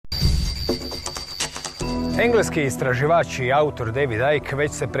Engleski istraživač i autor David Icke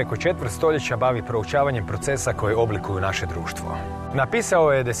već se preko četvrt stoljeća bavi proučavanjem procesa koji oblikuju naše društvo.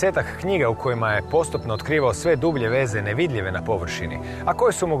 Napisao je desetak knjiga u kojima je postupno otkrivao sve dublje veze nevidljive na površini, a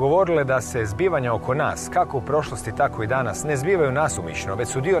koje su mu govorile da se zbivanja oko nas, kako u prošlosti tako i danas, ne zbivaju nasumično, već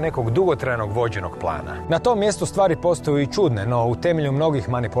su dio nekog dugotrajnog vođenog plana. Na tom mjestu stvari postaju i čudne, no u temelju mnogih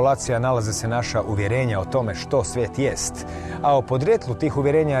manipulacija nalaze se naša uvjerenja o tome što svijet jest. A o podrijetlu tih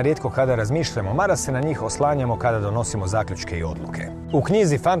uvjerenja rijetko kada razmišljamo, mada se na njih oslanjamo kada donosimo zaključke i odluke. U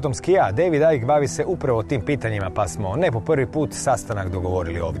knjizi Fantomski David Icke bavi se upravo tim pitanjima, pa smo ne po prvi put sastanak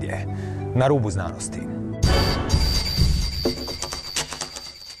dogovorili ovdje, na Rubu Znanosti.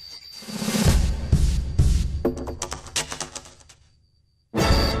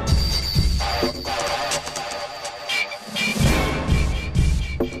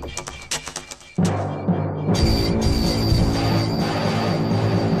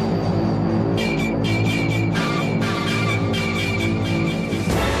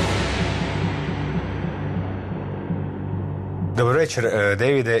 Dobar večer,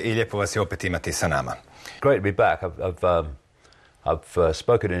 Davide, i lijepo vas je opet imati sa nama. Great to be back. I've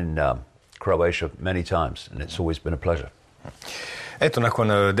spoken in Croatia many times, and it's always been a pleasure. Eto, nakon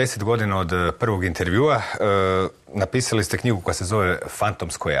 10 godina od prvog intervjua, napisali ste knjigu koja se zove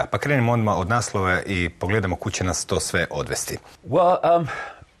Fantomsko ja. Pa krenimo odmah od naslova i pogledamo kuda će nas to sve odvesti. Well,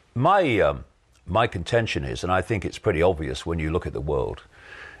 my contention is, and I think it's pretty obvious when you look at the world,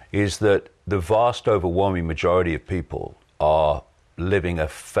 is that the vast overwhelming majority of people are living a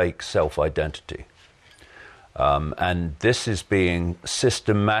fake self-identity. And this is being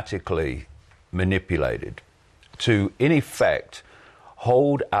systematically manipulated to, in effect,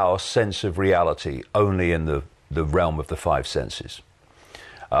 hold our sense of reality only in the realm of the five senses,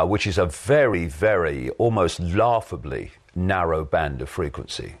 which is a very, very, almost laughably narrow band of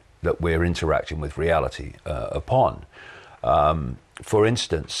frequency that we're interacting with reality upon. For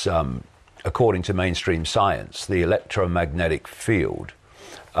instance, according to mainstream science, the electromagnetic field,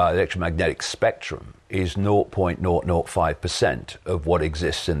 electromagnetic spectrum, is 0.005% of what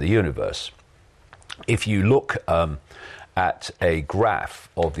exists in the universe. If you look at a graph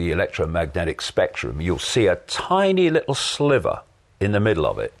of the electromagnetic spectrum, you'll see a tiny little sliver in the middle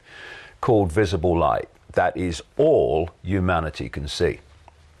of it called visible light. That is all humanity can see.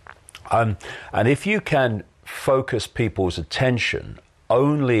 And if you can focus people's attention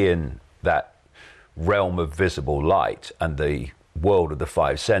only in that realm of visible light and the world of the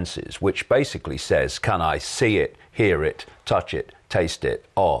five senses, which basically says, can I see it, hear it, touch it, taste it?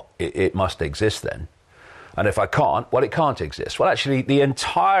 Oh, it must exist then. And if I can't, well, it can't exist. Well, actually, the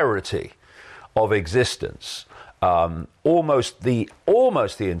entirety of existence, almost the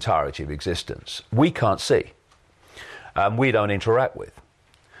entirety of existence, we can't see, and we don't interact with.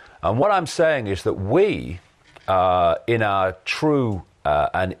 And what I'm saying is that we, in our true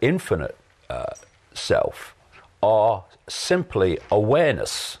and infinite self, are simply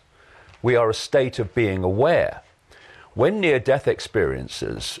awareness. We are a state of being aware. When near-death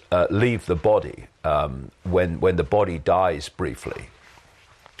experiences leave the body, when the body dies briefly,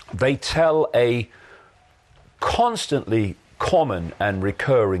 they tell a constantly common and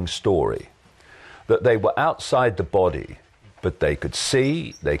recurring story that they were outside the body, but they could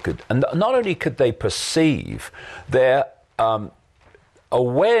see, and not only could they perceive, their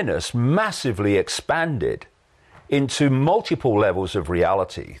awareness massively expanded into multiple levels of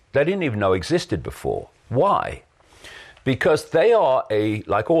reality they didn't even know existed before. Why? Because they are,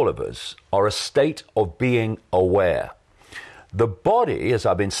 like all of us, are a state of being aware. The body, as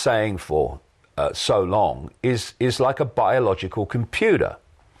I've been saying for so long, is like a biological computer.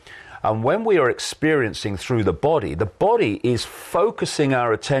 And when we are experiencing through the body is focusing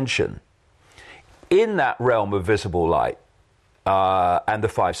our attention in that realm of visible light and the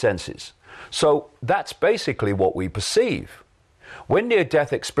five senses. So that's basically what we perceive. When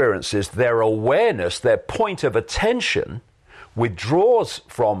near-death experiences, their awareness, their point of attention withdraws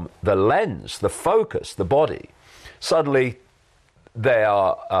from the lens, the focus, the body. Suddenly they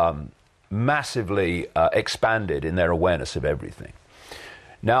are massively expanded in their awareness of everything.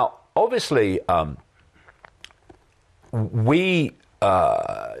 Now, obviously, we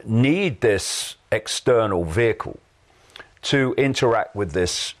need this external vehicle to interact with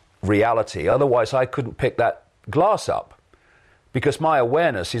this reality. Otherwise, I couldn't pick that glass up, because my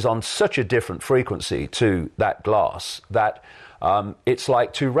awareness is on such a different frequency to that glass that it's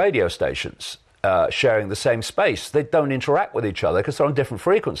like two radio stations sharing the same space. They don't interact with each other because they're on different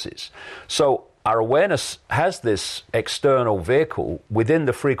frequencies. So our awareness has this external vehicle within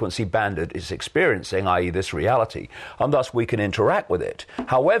the frequency band it is experiencing, i.e. this reality, and thus we can interact with it.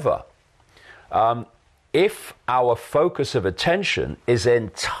 However, if our focus of attention is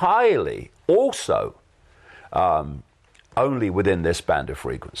entirely also only within this band of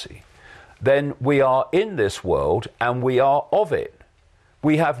frequency, then we are in this world and we are of it.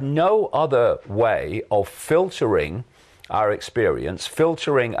 We have no other way of filtering our experience,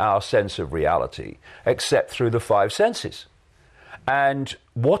 filtering our sense of reality, except through the five senses. And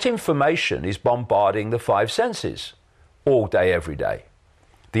what information is bombarding the five senses all day, every day?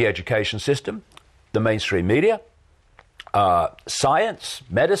 The education system, the mainstream media, science,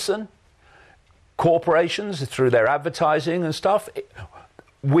 medicine, corporations through their advertising and stuff.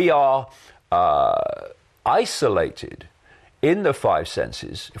 We are isolated in the five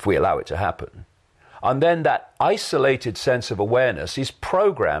senses, if we allow it to happen. And then that isolated sense of awareness is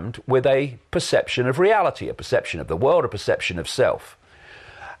programmed with a perception of reality, a perception of the world, a perception of self.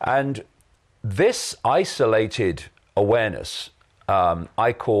 And this isolated awareness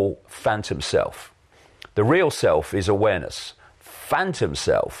I call phantom self. The real self is awareness. Phantom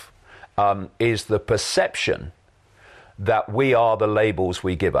self is the perception that we are the labels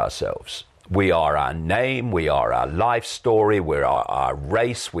we give ourselves. We are our name, we are our life story, we are our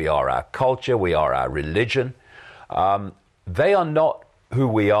race, we are our culture, we are our religion. They are not who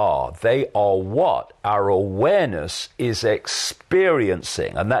we are. They are what our awareness is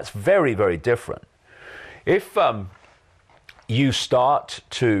experiencing, and that's very, very different. If you start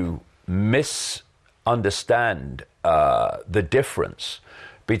to misunderstand the difference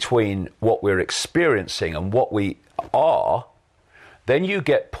between what we're experiencing and what we are, then you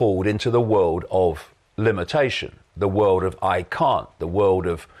get pulled into the world of limitation, the world of I can't, the world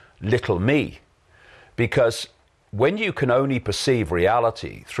of little me. Because when you can only perceive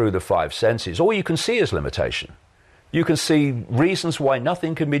reality through the five senses, all you can see is limitation. You can see reasons why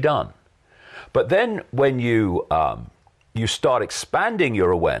nothing can be done. But then when you start expanding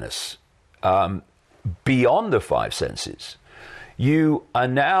your awareness beyond the five senses, you are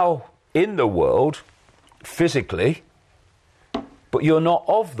now in the world physically, but you're not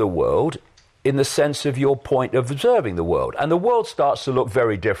of the world in the sense of your point of observing the world. And the world starts to look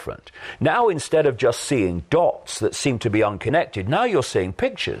very different. Now, instead of just seeing dots that seem to be unconnected, now you're seeing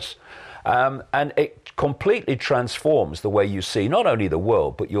pictures. And it completely transforms the way you see not only the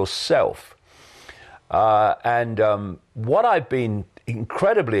world, but yourself. And what I've been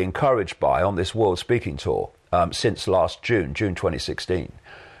incredibly encouraged by on this World Speaking Tour since last June 2016,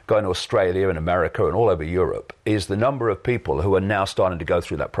 going to Australia and America and all over Europe, is the number of people who are now starting to go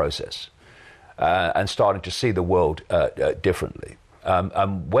through that process and starting to see the world differently.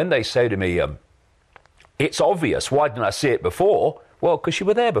 And when they say to me, it's obvious, why didn't I see it before? Well, because you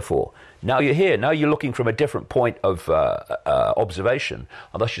were there before. Now you're here. Now you're looking from a different point of observation,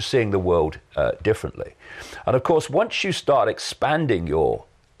 and thus you're seeing the world differently. And of course, once you start expanding your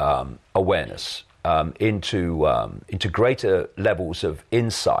awareness into greater levels of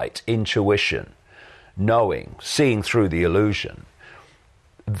insight, intuition, knowing, seeing through the illusion,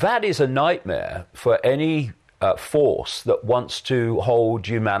 that is a nightmare for any force that wants to hold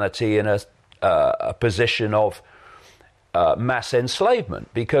humanity in a position of mass enslavement,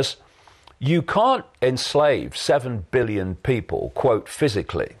 because you can't enslave 7 billion people, quote,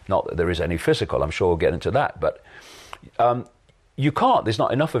 physically. Not that there is any physical, I'm sure we'll get into that, but you can't, there's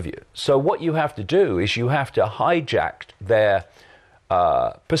not enough of you. So what you have to do is you have to hijack their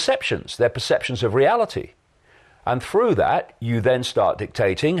perceptions of reality. And through that, you then start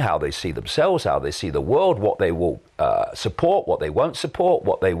dictating how they see themselves, how they see the world, what they will support, what they won't support,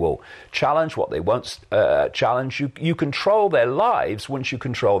 what they will challenge, what they won't challenge. You control their lives once you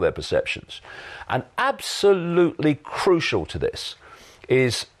control their perceptions. And absolutely crucial to this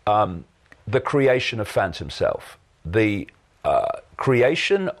is the creation of phantom self, the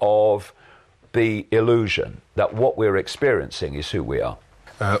creation of the illusion that what we're experiencing is who we are.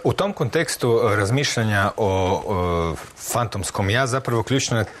 U tom kontekstu razmišljanja o fantomskom ja, zapravo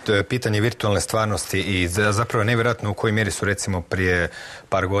ključno je pitanje virtualne stvarnosti i zapravo nevjerojatno u kojoj mjeri su recimo prije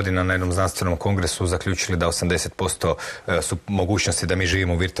par godina na jednom znanstvenom kongresu zaključili da 80% su mogućnosti da mi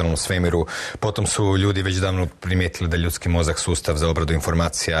živimo u virtualnom svemiru. Potom su ljudi već davno primijetili da ljudski mozak sustav za obradu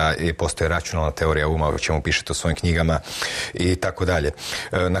informacija i postoje računalna teorija uma o čemu pišete u svojim knjigama i tako dalje.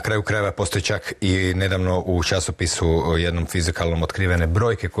 Na kraju krajeva postoji čak i nedavno u časopisu jednom fizikalnom otkrivene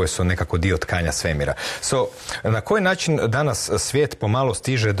brojke koje su nekako dio tkanja svemira. Na koji način danas svijet pomalo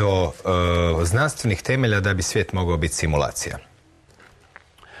stiže do znanstvenih temelja da bi svijet mogao biti simulacija?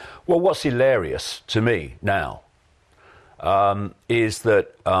 Well, what's hilarious to me now is that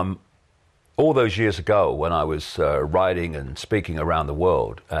all those years ago when I was writing and speaking around the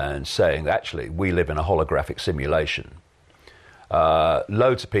world and saying, actually, we live in a holographic simulation,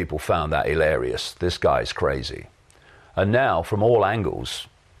 Loads of people found that hilarious. This guy's crazy. And now, from all angles,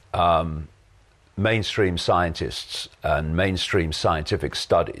 mainstream scientists and mainstream scientific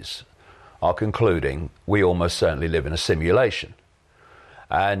studies are concluding we almost certainly live in a simulation.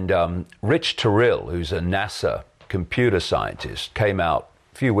 And Rich Terrell, who's a NASA computer scientist, came out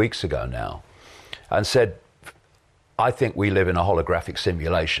a few weeks ago now and said, I think we live in a holographic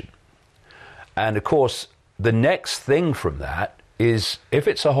simulation. And of course, the next thing from that is, if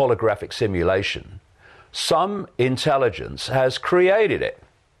it's a holographic simulation, some intelligence has created it.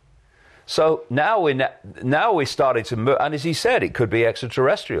 So now we're starting to move, and as he said, it could be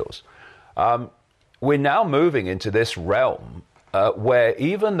extraterrestrials. We're now moving into this realm where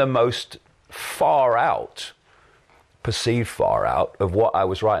even the most far out, perceived far out, of what I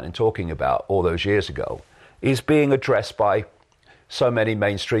was writing and talking about all those years ago is being addressed by so many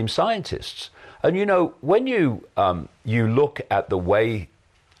mainstream scientists. And you know, when you look at the way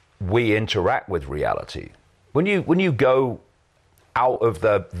we interact with reality, when you go out of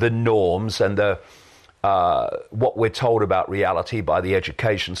the norms and the what we're told about reality by the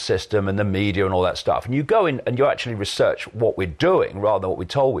education system and the media and all that stuff, and you go in and you actually research what we're doing rather than what we're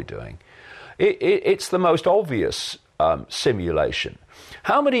told we're doing, it's the most obvious simulation.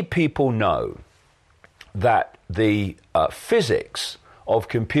 How many people know that the physics of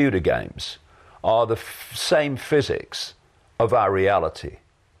computer games are the same physics of our reality?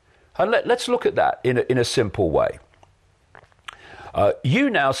 And let's look at that in a simple way. You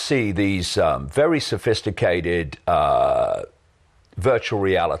now see these very sophisticated virtual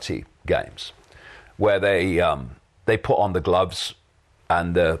reality games where they put on the gloves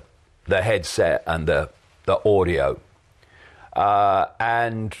and the headset and the audio,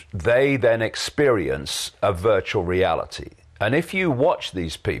 and they then experience a virtual reality. And if you watch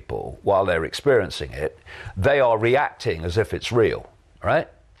these people while they're experiencing it, they are reacting as if it's real, right?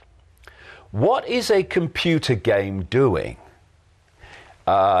 What is a computer game doing?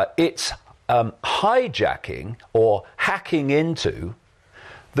 It's hijacking or hacking into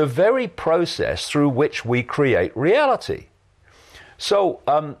the very process through which we create reality. So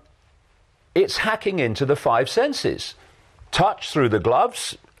it's hacking into the five senses: touch through the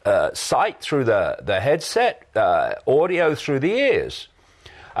gloves, sight through the headset, audio through the ears.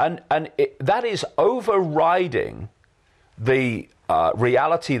 And that is overriding the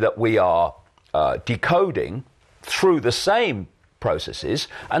reality that we are decoding through the same processes,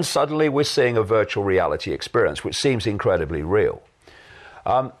 and suddenly we're seeing a virtual reality experience, which seems incredibly real.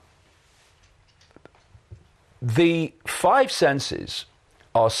 The five senses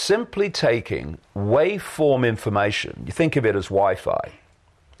are simply taking waveform information, you think of it as Wi-Fi,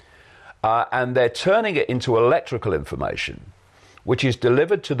 and they're turning it into electrical information, which is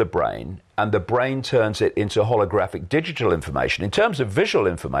delivered to the brain, and the brain turns it into holographic digital information. In terms of visual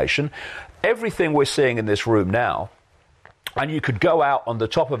information, everything we're seeing in this room now, and you could go out on the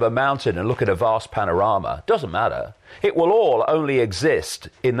top of a mountain and look at a vast panorama, doesn't matter. It will all only exist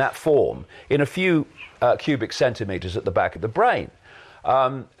in that form in a few cubic centimeters at the back of the brain.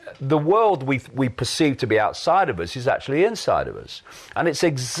 The world we perceive to be outside of us is actually inside of us. And it's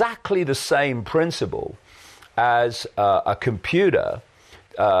exactly the same principle as a computer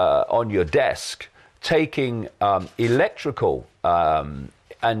on your desk taking electrical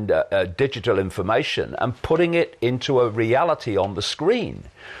and digital information and putting it into a reality on the screen.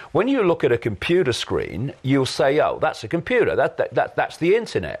 When you look at a computer screen, you'll say, oh, that's a computer, that's the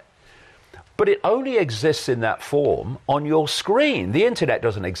internet. But it only exists in that form on your screen. The internet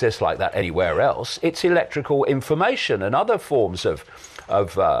doesn't exist like that anywhere else. It's electrical information and other forms of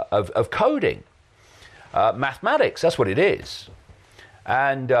coding. Mathematics, that's what it is.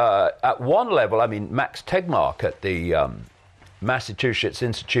 And at one level, I mean, Max Tegmark at the Massachusetts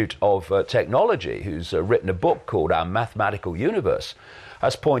Institute of Technology, who's written a book called Our Mathematical Universe,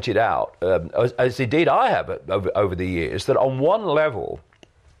 has pointed out, as indeed I have over the years, that on one level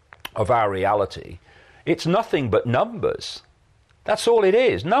of our reality, it's nothing but numbers. That's all it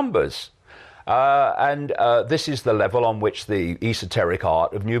is, numbers. And this is the level on which the esoteric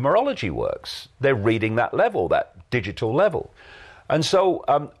art of numerology works. They're reading that level, that digital level. And so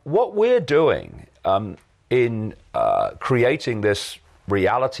what we're doing in creating this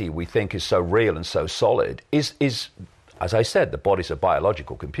reality we think is so real and so solid is, as I said, the body's a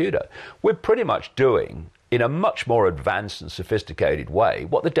biological computer. We're pretty much doing, in a much more advanced and sophisticated way,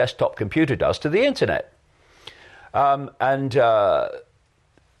 what the desktop computer does to the internet.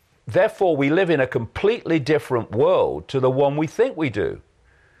 Therefore, we live in a completely different world to the one we think we do.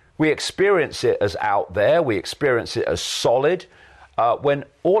 We experience it as out there, we experience it as solid, when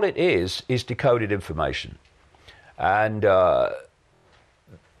all it is decoded information. And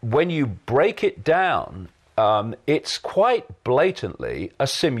when you break it down, it's quite blatantly a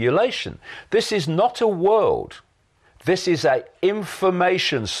simulation. This is not a world. This is an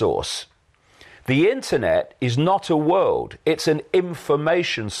information source. The internet is not a world. It's an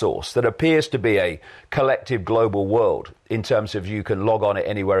information source that appears to be a collective global world in terms of you can log on it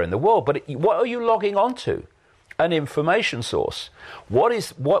anywhere in the world. But what are you logging onto? An information source. What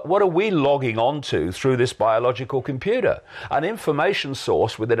are we logging onto through this biological computer? An information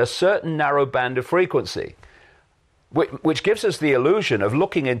source within a certain narrow band of frequency, which gives us the illusion of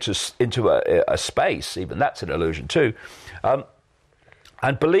looking into a space, even that's an illusion too,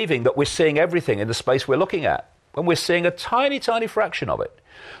 and believing that we're seeing everything in the space we're looking at, when we're seeing a tiny, tiny fraction of it.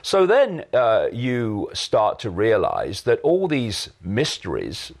 So then you start to realize that all these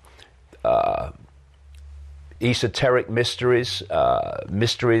mysteries, esoteric mysteries,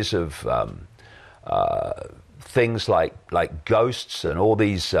 mysteries of things like ghosts and all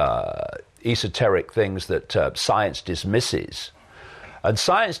these esoteric things that science dismisses. And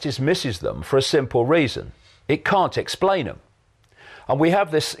science dismisses them for a simple reason. It can't explain them. And we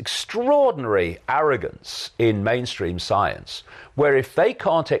have this extraordinary arrogance in mainstream science, where if they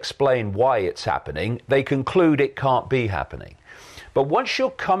can't explain why it's happening, they conclude it can't be happening. But once you're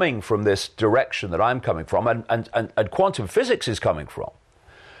coming from this direction that I'm coming from, and quantum physics is coming from,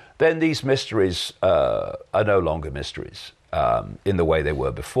 then these mysteries are no longer mysteries in the way they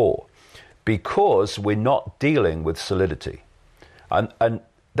were before, because we're not dealing with solidity. And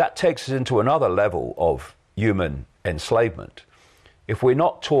that takes us into another level of human enslavement. If we're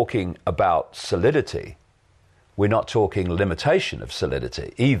not talking about solidity, we're not talking limitation of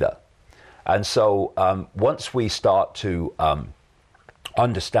solidity either. And so once we start to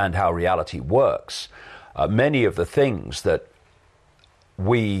understand how reality works, many of the things that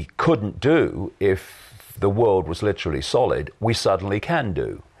we couldn't do if the world was literally solid, we suddenly can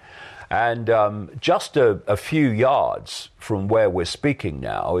do. And just a few yards from where we're speaking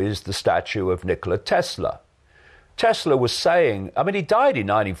now is the statue of Nikola Tesla. Tesla was saying, I mean, he died in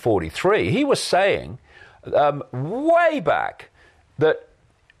 1943. He was saying way back that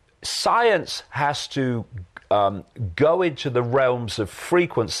science has to go into the realms of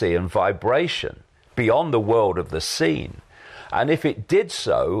frequency and vibration beyond the world of the seen. And if it did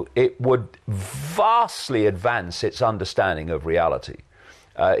so, it would vastly advance its understanding of reality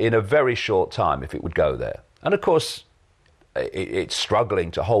in a very short time if it would go there. And of course, it's struggling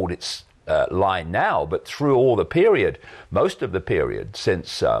to hold its line now, but through all the period, most of the period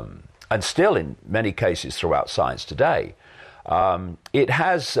since, and still in many cases throughout science today, it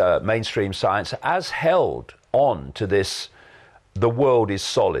has, mainstream science has held on to this, the world is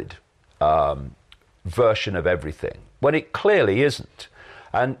solid version of everything, when it clearly isn't.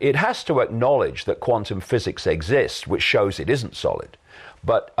 And it has to acknowledge that quantum physics exists, which shows it isn't solid.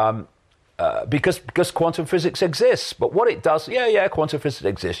 But because quantum physics exists, but what it does, quantum physics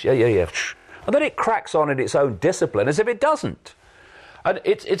exists, and then it cracks on in its own discipline as if it doesn't. And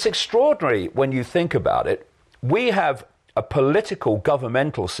it's extraordinary when you think about it. We have a political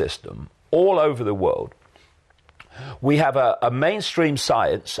governmental system all over the world. We have a mainstream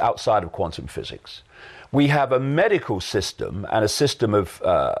science outside of quantum physics. We have a medical system and a system of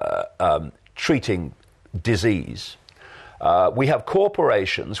treating disease. We have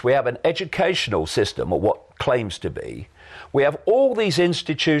corporations. We have an educational system, or what claims to be. We have all these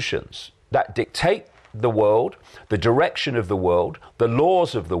institutions that dictate the world, the direction of the world, the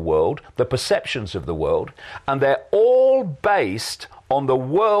laws of the world, the perceptions of the world, and they're all based on the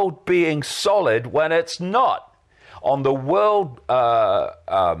world being solid when it's not, on the world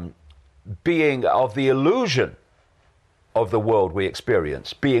being of the illusion of the world we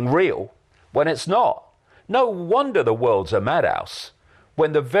experience being real when it's not. No wonder the world's a madhouse,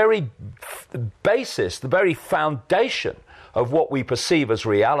 when the very basis, the very foundation of what we perceive as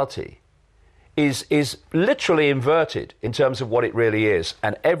reality is literally inverted in terms of what it really is,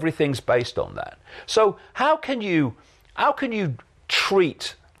 and everything's based on that. So how can you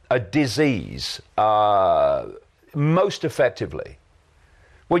treat a disease most effectively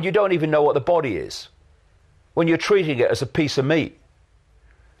when you don't even know what the body is, when you're treating it as a piece of meat,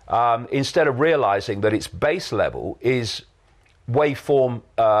 instead of realizing that its base level is waveform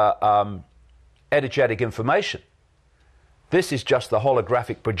energetic information? This is just the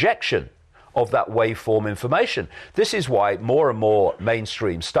holographic projection of that waveform information. This is why more and more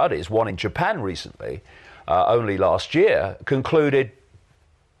mainstream studies, one in Japan recently, only last year, concluded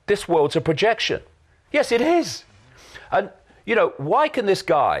this world's a projection. Yes, it is. And, you know, why can this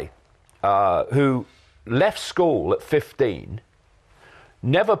guy who left school at 15,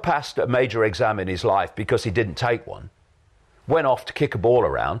 never passed a major exam in his life because he didn't take one, went off to kick a ball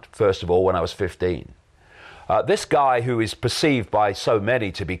around, first of all, when I was 15. This guy who is perceived by so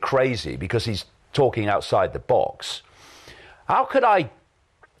many to be crazy because he's talking outside the box, how could I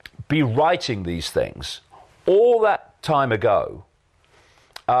be writing these things all that time ago,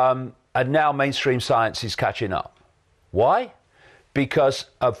 and now mainstream science is catching up? Why? Because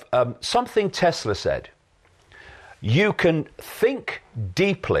of something Tesla said. You can think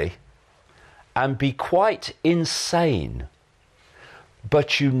deeply and be quite insane,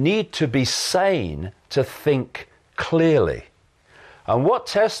 but you need to be sane to think clearly. And what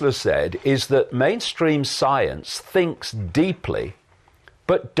Tesla said is that mainstream science thinks deeply,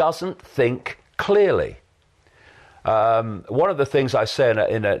 but doesn't think clearly. One of the things I say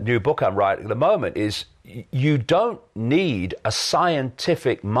in a new book I'm writing at the moment is you don't need a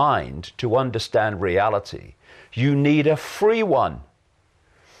scientific mind to understand reality. You need a free one.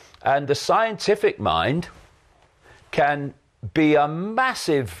 And the scientific mind can be a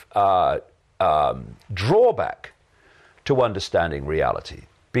massive drawback to understanding reality.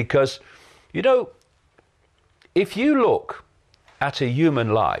 Because, you know, if you look at a human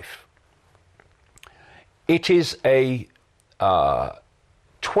life, it is a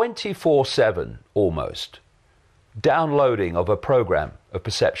 24/7 almost downloading of a program of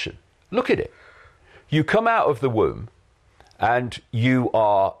perception. Look at it. You come out of the womb and you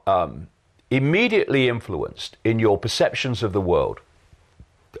are immediately influenced in your perceptions of the world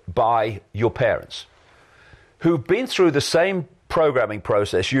by your parents, who've been through the same programming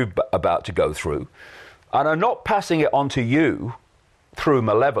process you're about to go through and are not passing it on to you through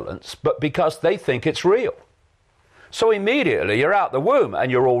malevolence, but because they think it's real. So immediately you're out the womb and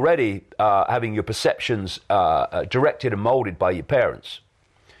you're already having your perceptions directed and molded by your parents.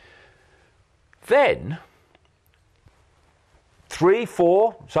 Then 3,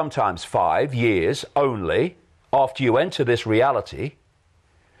 4, sometimes 5 years only after you enter this reality,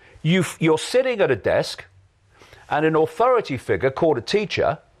 you're sitting at a desk and an authority figure called a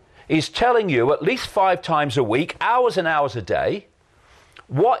teacher is telling you at least 5 times a week, hours and hours a day,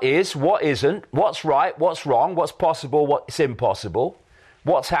 what is, what isn't, what's right, what's wrong, what's possible, what's impossible,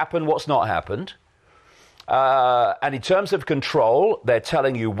 what's happened, what's not happened. And in terms of control, they're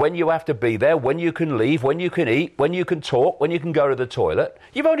telling you when you have to be there, when you can leave, when you can eat, when you can talk, when you can go to the toilet.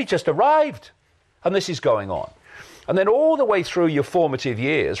 You've only just arrived, and this is going on. And then all the way through your formative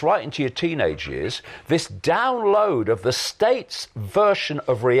years, right into your teenage years, this download of the state's version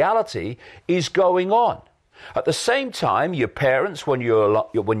of reality is going on. At the same time, your parents, when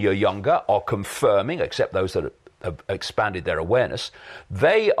you're younger, are confirming, except those that have expanded their awareness,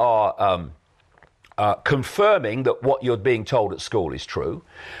 they are confirming that what you're being told at school is true.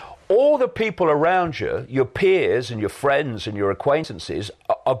 All the people around you, your peers and your friends and your acquaintances,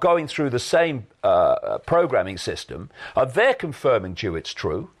 are going through the same programming system. They're confirming to you it's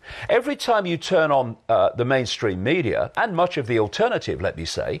true. Every time you turn on the mainstream media, and much of the alternative, let me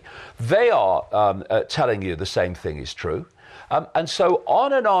say, they are telling you the same thing is true. And so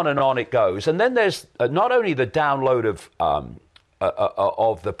on and on and on it goes. And then there's not only the download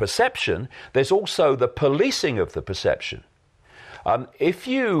of the perception, there's also the policing of the perception. If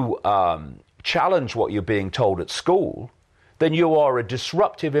you challenge what you're being told at school, then you are a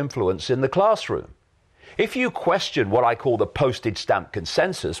disruptive influence in the classroom. If you question what I call the postage stamp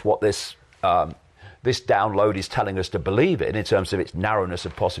consensus, what this download is telling us to believe in terms of its narrowness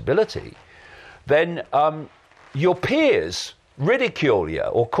of possibility, then your peers ridicule you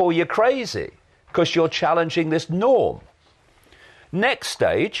or call you crazy because you're challenging this norm. Next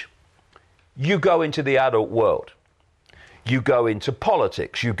stage, you go into the adult world. You go into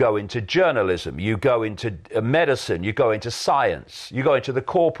politics, you go into journalism, you go into medicine, you go into science, you go into the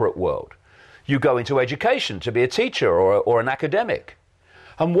corporate world, you go into education to be a teacher or an academic.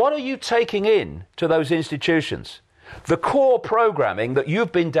 And what are you taking in to those institutions? The core programming that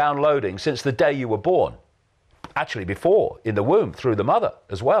you've been downloading since the day you were born. Actually before, in the womb, through the mother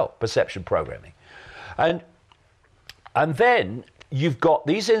as well, perception programming. And then you've got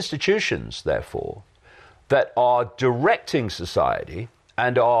these institutions, therefore, that are directing society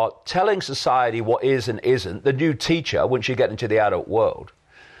and are telling society what is and isn't. The new teacher, once you get into the adult world,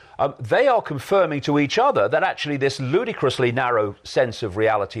 they are confirming to each other that actually this ludicrously narrow sense of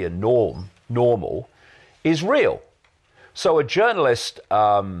reality and normal, is real. So a journalist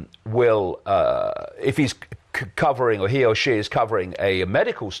will, if he's covering, or he or she is covering a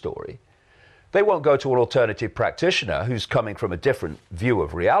medical story, they won't go to an alternative practitioner who's coming from a different view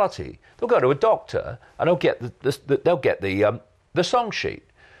of reality. They'll go to a doctor and they'll get the song sheet.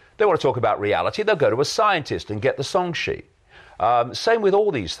 They want to talk about reality, they'll go to a scientist and get the song sheet. Same with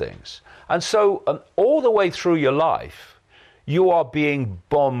all these things. And so all the way through your life, you are being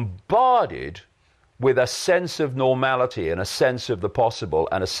bombarded with a sense of normality and a sense of the possible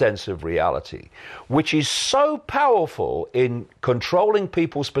and a sense of reality, which is so powerful in controlling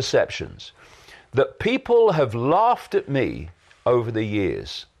people's perceptions that people have laughed at me over the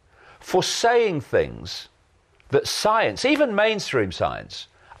years for saying things that science, even mainstream science,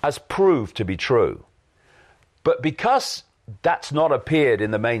 has proved to be true. But because that's not appeared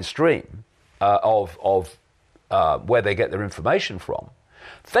in the mainstream of where they get their information from,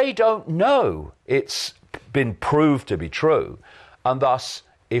 they don't know it's been proved to be true, and thus,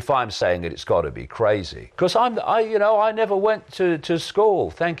 if I'm saying it, it's got to be crazy. Because I never went to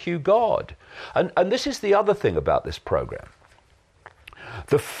school, thank you God. And this is the other thing about this program.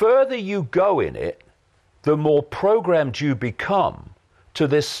 The further you go in it, the more programmed you become to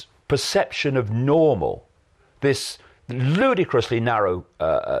this perception of normal, this ludicrously narrow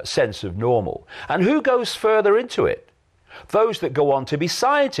sense of normal. And who goes further into it? Those that go on to be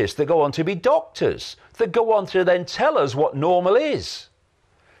scientists, that go on to be doctors, that go on to then tell us what normal is.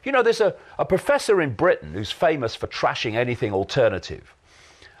 You know, there's a professor in Britain who's famous for trashing anything alternative,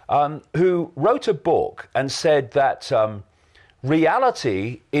 who wrote a book and said that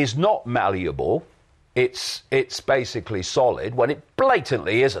reality is not malleable, it's basically solid, when it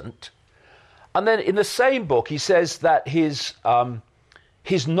blatantly isn't. And then in the same book he says that his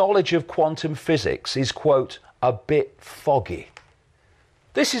knowledge of quantum physics is, quote, a bit foggy.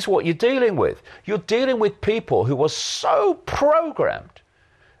 This is what you're dealing with. You're dealing with people who are so programmed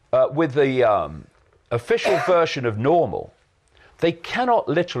with the official version of normal, they cannot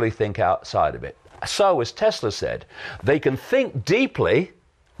literally think outside of it. So, as Tesla said, they can think deeply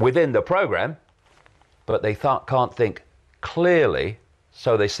within the program, but they can't think clearly,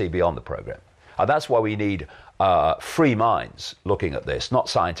 so they see beyond the program. And that's why we need free minds looking at this, not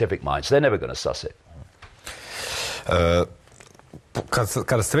scientific minds. They're never going to suss it.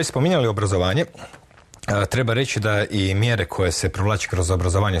 Kada ste već spominjali obrazovanje, treba reći da i mjere koje se provlače kroz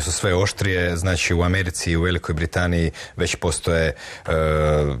obrazovanje su sve oštrije. Znači u Americi i u Velikoj Britaniji već postoje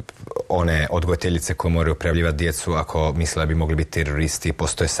one odgojiteljice koje moraju prijavljivati djecu ako misle da bi mogli biti teroristi,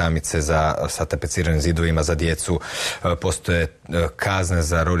 postoje samice sa tapeciranim zidovima za djecu, postoje kazne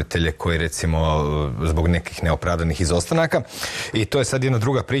za roditelje koji recimo zbog nekih neopravdanih izostanaka, i to je sad jedna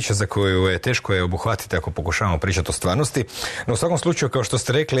druga priča za koju je teško je obuhvatiti ako pokušavamo pričati o stvarnosti. No u svakom slučaju, kao što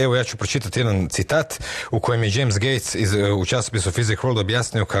ste rekli, evo ja ću pročitati jedan citat u kojem je James Gates u časopisu Physics World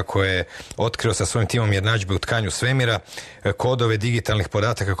objasnio kako je otkrio sa svojim timom jednadžbe u tkanju svemira kodove digitalnih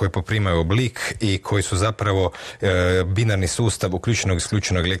podataka koji poprimaju oblik i koji su zapravo binarni sustav uključenog i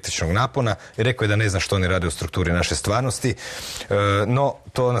isključenog električnog napona, i rekao je da ne zna što oni rade u strukturi naše stvarnosti. No,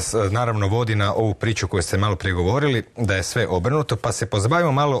 to nas naravno vodi na ovu priču koju ste malo prije govorili, da je sve obrnuto, pa se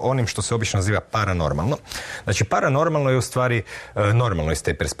pozabavimo malo onim što se obično naziva paranormalno. Znači, paranormalno je u stvari normalno iz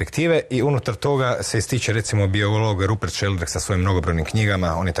te perspektive, i unutar toga se ističe recimo biolog Rupert Sheldrake sa svojim mnogobrojnim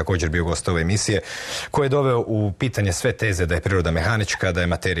knjigama. On je također bio gost ove emisije, koji je doveo u pitanje sve teze da je priroda mehanička, da je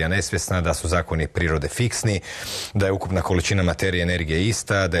materija nesvjesna, da su zakoni prirode fiksni, da je ukupna količina materije energije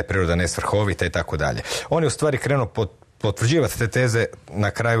ista, da je priroda nesvrhovita i tako dalje. On je u stvari krenuo potvrđivati te teze,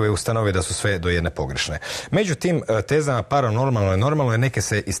 na kraju je ustanovio da su sve do jedne pogrešne. Među tim tezama paranormalno i normalno je, neke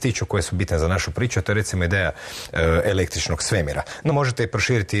se ističu koje su bitne za našu priču, to je recimo ideja električnog svemira. No možete je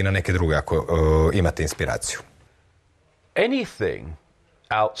proširiti i na neke druge ako imate inspiraciju. Anything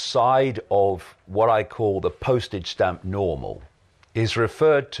outside of what I call the postage stamp normal is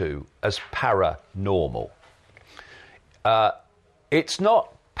referred to as paranormal. It's not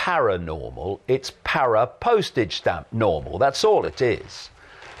paranormal, it's para-postage stamp normal. That's all it is.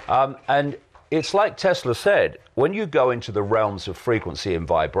 And it's like Tesla said, when you go into the realms of frequency and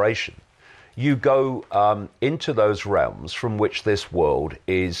vibration, you go into those realms from which this world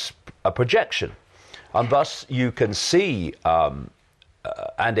is a projection. And thus you can see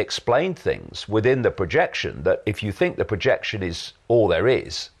and explain things within the projection that if you think the projection is all there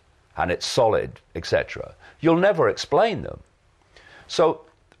is, and it's solid, etc., you'll never explain them. So,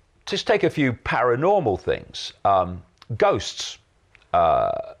 just take a few paranormal things. Ghosts.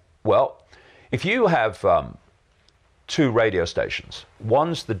 Well, if you have two radio stations,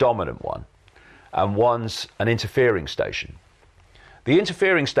 one's the dominant one, and one's an interfering station. The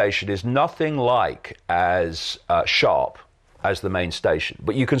interfering station is nothing like as sharp as the main station,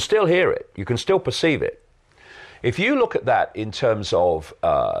 but you can still hear it, you can still perceive it. If you look at that in terms of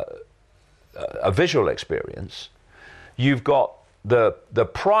a visual experience, you've got the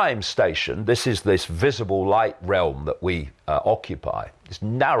prime station. This is this visible light realm that we occupy, this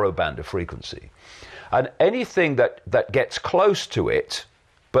narrow band of frequency. And anything that gets close to it,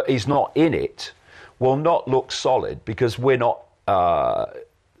 but is not in it, will not look solid because we're not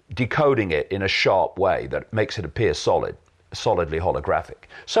decoding it in a sharp way that makes it appear solidly holographic.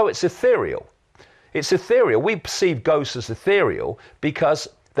 So it's ethereal. It's ethereal. We perceive ghosts as ethereal because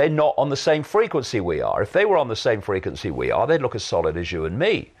they're not on the same frequency we are. If they were on the same frequency we are, they'd look as solid as you and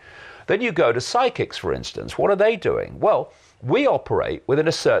me. Then you go to psychics, for instance. What are they doing? Well, we operate within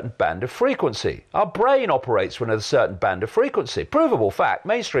a certain band of frequency. Our brain operates within a certain band of frequency. Provable fact,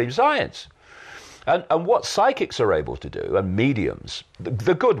 mainstream science. And what psychics are able to do, and mediums,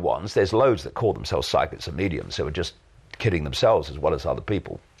 the good ones, there's loads that call themselves psychics and mediums who are just kidding themselves as well as other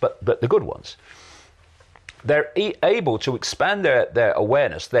people, but the good ones, they're able to expand their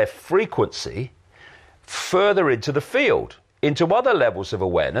awareness, their frequency, further into the field, into other levels of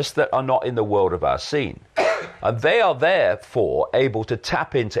awareness that are not in the world of our scene. And they are therefore able to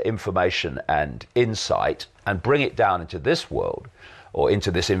tap into information and insight and bring it down into this world, or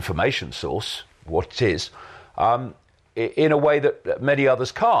into this information source, what it is, in a way that many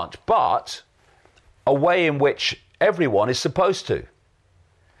others can't, but a way in which everyone is supposed to.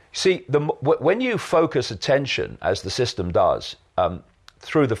 See, when you focus attention, as the system does,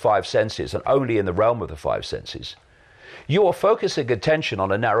 through the five senses and only in the realm of the five senses, you are focusing attention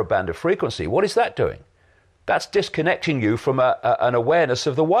on a narrow band of frequency. What is that doing? That's disconnecting you from an awareness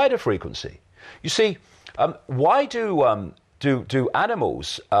of the wider frequency. You see, why do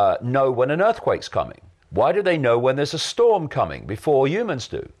animals know when an earthquake's coming? Why do they know when there's a storm coming before humans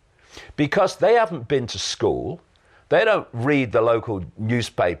do? Because they haven't been to school. They don't read the local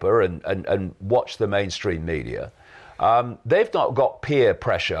newspaper and watch the mainstream media. They've not got peer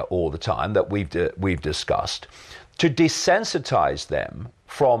pressure all the time that we've discussed to desensitize them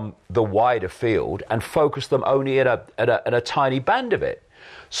from the wider field and focus them only at a tiny band of it.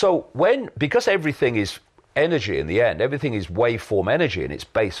 So because everything is energy in the end, everything is waveform energy in its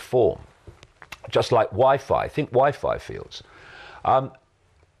base form, just like Wi-Fi. Think Wi-Fi fields.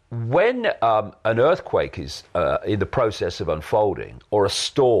 When an earthquake is in the process of unfolding, or a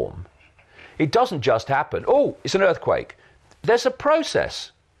storm, it doesn't just happen, oh, it's an earthquake. There's a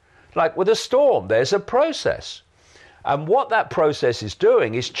process. Like with a storm, there's a process. And what that process is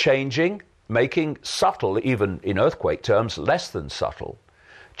doing is changing, making subtle, even in earthquake terms, less than subtle,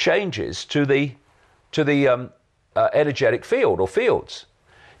 changes to the energetic field or fields.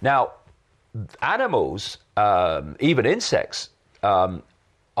 Now, animals, even insects,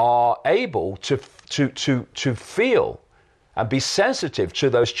 are able to feel and be sensitive to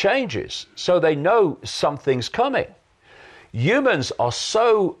those changes, so they know something's coming. Humans are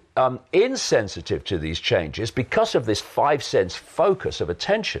so insensitive to these changes because of this five-sense focus of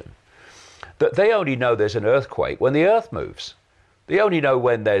attention that they only know there's an earthquake when the earth moves. They only know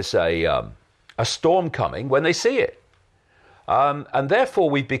when there's a storm coming when they see it. And therefore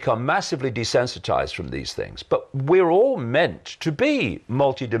we've become massively desensitized from these things. But we're all meant to be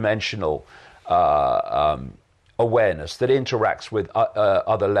multidimensional awareness that interacts with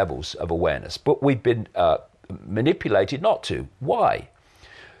other levels of awareness. But we've been manipulated not to. Why?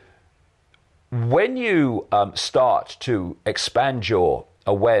 When you start to expand your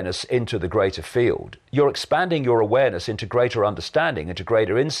awareness into the greater field, you're expanding your awareness into greater understanding, into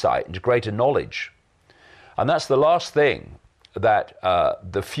greater insight, into greater knowledge. And that's the last thing that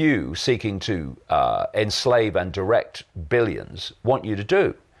the few seeking to enslave and direct billions want you to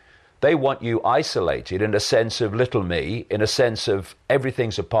do. They want you isolated in a sense of little me, in a sense of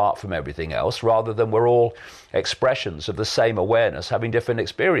everything's apart from everything else, rather than we're all expressions of the same awareness having different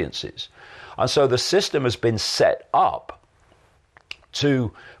experiences. And so the system has been set up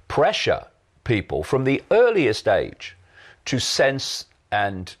to pressure people from the earliest age to sense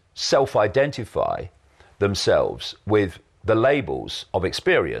and self-identify themselves with the labels of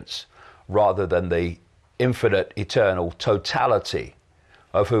experience rather than the infinite, eternal totality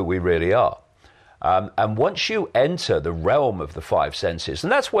of who we really are. And once you enter the realm of the five senses,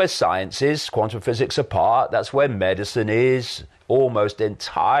 and that's where science is, quantum physics apart, that's where medicine is, almost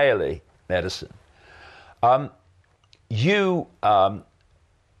entirely medicine, you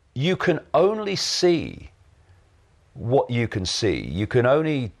can only see what you can see. You can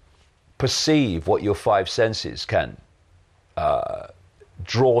only perceive what your five senses can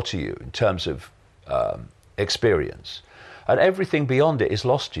draw to you in terms of experience. And everything beyond it is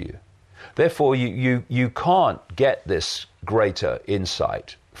lost to you. Therefore, you can't get this greater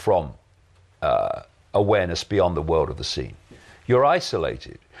insight from awareness beyond the world of the seen. You're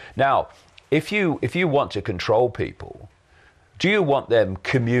isolated. Now, if you want to control people, do you want them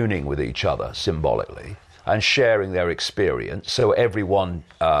communing with each other symbolically? and sharing their experience so everyone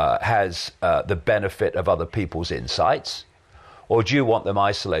has the benefit of other people's insights? Or do you want them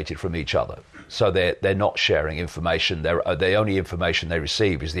isolated from each other so they're not sharing information? The only information they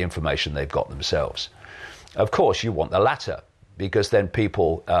receive is the information they've got themselves. Of course, you want the latter, because then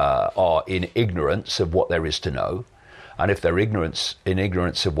people are in ignorance of what there is to know. And if they're in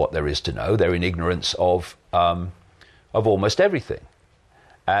ignorance of what there is to know, they're in ignorance of almost everything.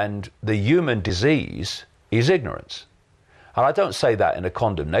 And the human disease is ignorance. And I don't say that in a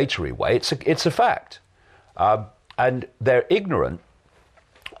condemnatory way. It's a fact. And they're ignorant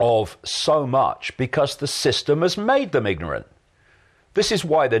of so much because the system has made them ignorant. This is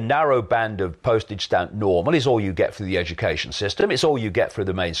why the narrow band of postage stamp normal is all you get through the education system. It's all you get through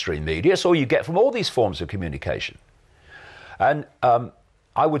the mainstream media. It's all you get from all these forms of communication. And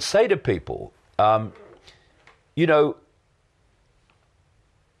I would say to people, you know,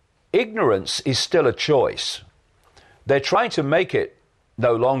 ignorance is still a choice. They're trying to make it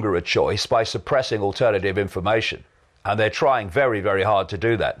no longer a choice by suppressing alternative information. And they're trying very, very hard to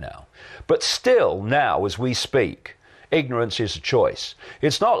do that now. But still, now, as we speak, ignorance is a choice.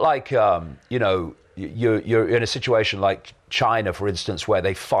 It's not like, you know, you're in a situation like China, for instance, where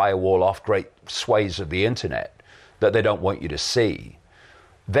they firewall off great swathes of the internet that they don't want you to see.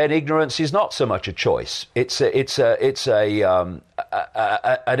 Then ignorance is not so much a choice. It's an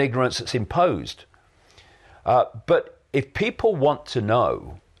ignorance that's imposed. But if people want to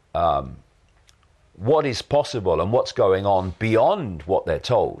know what is possible and what's going on beyond what they're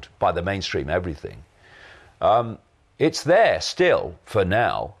told by the mainstream everything, it's there still for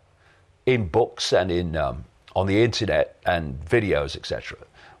now in books and in on the internet and videos, etc.,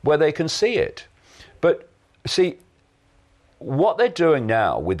 where they can see it. But see, what they're doing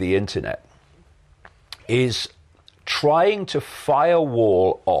now with the internet is trying to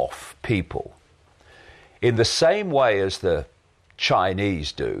firewall off people in the same way as the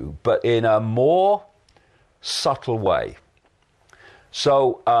Chinese do, but in a more subtle way.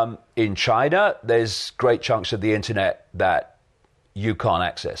 So in China, there's great chunks of the internet that you can't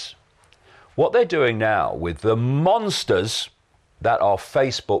access. What they're doing now with the monsters that are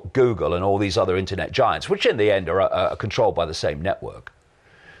Facebook, Google, and all these other internet giants, which in the end are controlled by the same network,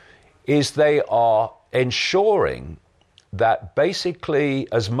 is they are ensuring that basically,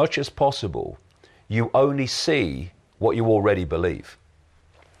 as much as possible, you only see what you already believe.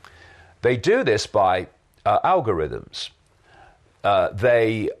 They do this by algorithms.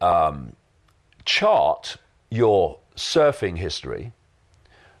 They chart your surfing history.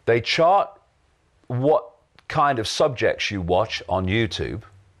 They chart what kind of subjects you watch on YouTube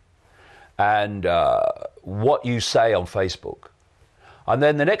and what you say on Facebook. And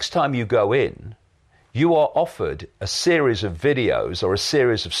then the next time you go in, you are offered a series of videos or a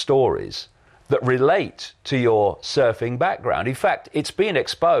series of stories that relate to your surfing background. In fact, it's been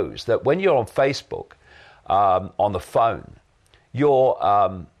exposed that when you're on Facebook, on the phone, your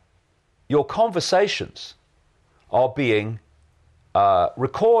conversations are being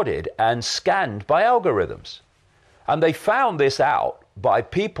recorded and scanned by algorithms. And they found this out by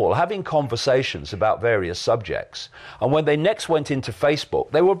people having conversations about various subjects. And when they next went into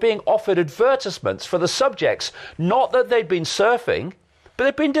Facebook, they were being offered advertisements for the subjects, not that they'd been surfing, but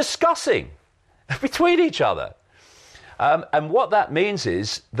they'd been discussing between each other. And what that means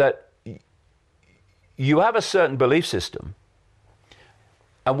is that you have a certain belief system,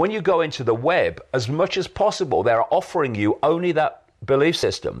 and when you go into the web, as much as possible, they're offering you only that belief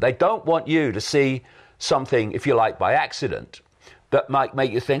system. They don't want you to see something, if you like, by accident, that might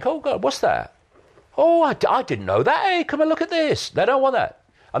make you think, oh, God, what's that? Oh, I didn't know that. Hey, come and look at this. They don't want that.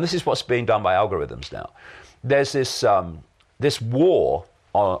 And this is what's being done by algorithms now. There's this this war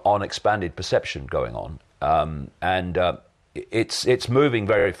on expanded perception going on, and it's moving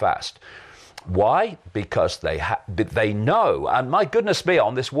very fast. Why? Because they know, and my goodness me,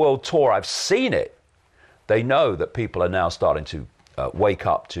 on this world tour, I've seen it. They know that people are now starting to wake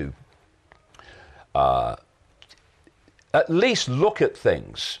up to at least look at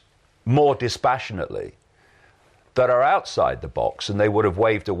things more dispassionately that are outside the box, and they would have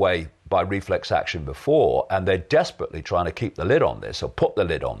waved away by reflex action before, and they're desperately trying to keep the lid on this, or put the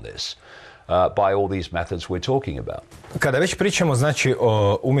lid on this, by all these methods we're talking about. Kada već pričamo znači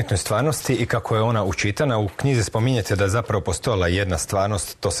o umjetnoj stvarnosti i kako je ona učitana, u knjizi spominjete da je zapravo postojala jedna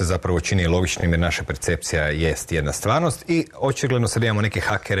stvarnost, to se zapravo čini logičnim jer naša percepcija jest jedna stvarnost i očigledno sad imamo neke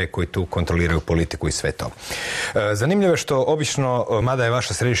hakere koji tu kontroliraju politiku i sve to. Zanimljivo je što obično, mada je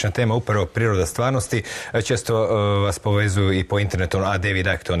vaša središnja tema upravo priroda stvarnosti, često vas povezuju i po internetu, a David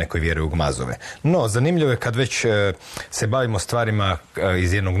Icke, to neko vjeruje u gmazove. No, zanimljivo je kad već se bavimo stvarima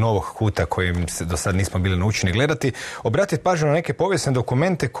iz jednog novog kuta kojim se do sad nismo bili naučeni gledati, obratiti pažnju na neke povijesne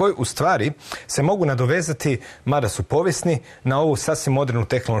dokumente koji u stvari se mogu nadovezati, mada su povijesni, na ovu sasvim modernu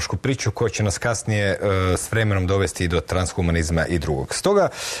tehnološku priču koja će nas kasnije s vremenom dovesti i do transhumanizma i drugog. Stoga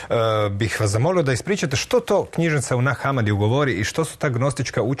bih vas zamolio da ispričate što to knjižnica u Nag Hammadiju govori i što su ta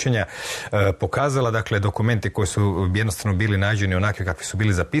gnostička učenja pokazala, dakle dokumenti koji su jednostavno bili nađeni onakvi kakvi su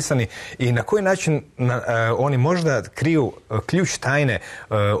bili zapisani i na koji način oni možda kriju ključ tajne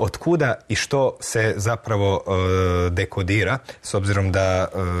otkuda i što se zapravo dekodira, s obzirom da,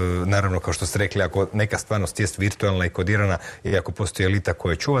 naravno, kao što ste rekli, ako neka stvarnost jest virtualna i kodirana i ako postoji elita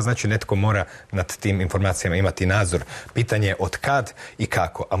koja čuva, znači netko mora nad tim informacijama imati nadzor. Pitanje od kad i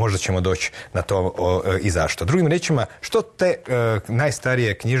kako, a možda ćemo doći na to i zašto. Drugim riječima, što te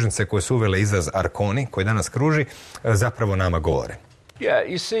najstarije knjižnice koje su uvele izraz arkoni, koji danas kruži, zapravo nama govore? Yeah,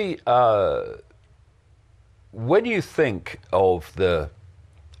 you see, when you think of the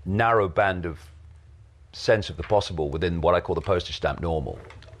narrow band of sense of the possible within what I call the postage stamp normal,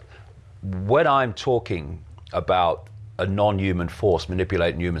 when I'm talking about a non-human force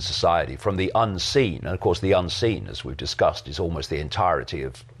manipulating human society from the unseen, and of course the unseen, as we've discussed, is almost the entirety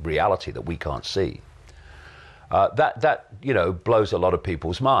of reality that we can't see, that blows a lot of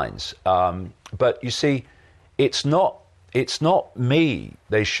people's minds. But you see, it's not me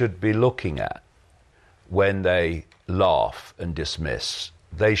they should be looking at when they laugh and dismiss.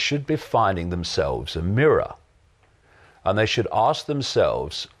 They should be finding themselves a mirror. And they should ask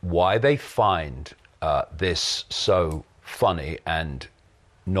themselves why they find this so funny and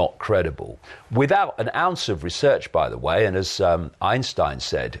not credible. Without an ounce of research, by the way, and as Einstein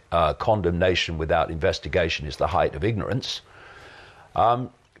said, condemnation without investigation is the height of ignorance.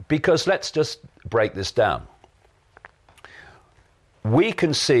 Because let's just break this down. We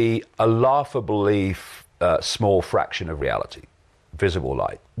can see a laughably small fraction of reality, visible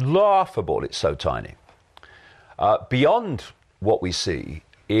light. Laughable, it's so tiny. Beyond what we see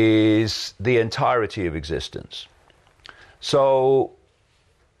is the entirety of existence. So,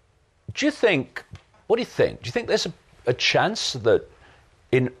 what do you think? Do you think there's a chance that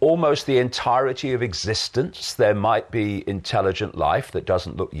in almost the entirety of existence there might be intelligent life that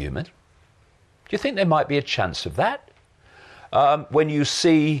doesn't look human? Do you think there might be a chance of that? When you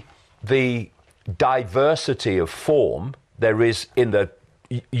see the diversity of form there is in the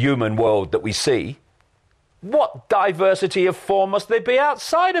human world that we see, what diversity of form must there be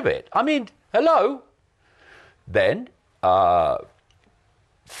outside of it? I mean, hello? Then,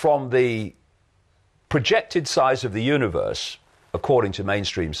 from the projected size of the universe, according to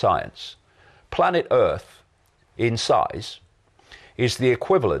mainstream science, planet Earth in size is the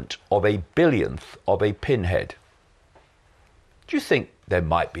equivalent of a billionth of a pinhead. Do you think there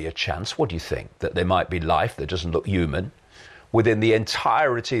might be a chance, what do you think, that there might be life that doesn't look human within the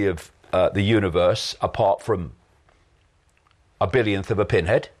entirety of the universe apart from a billionth of a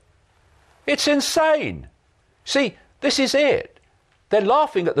pinhead? It's insane. See, this is it. They're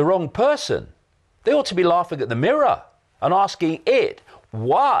laughing at the wrong person. They ought to be laughing at the mirror and asking it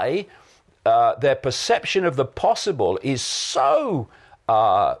why their perception of the possible is so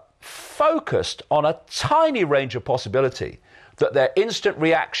focused on a tiny range of possibility that their instant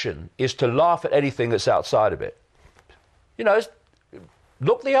reaction is to laugh at anything that's outside of it. You know,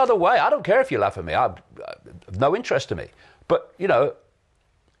 look the other way. I don't care if you laugh at me. I've no interest to me. But, you know,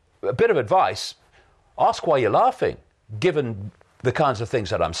 a bit of advice, ask why you're laughing, given the kinds of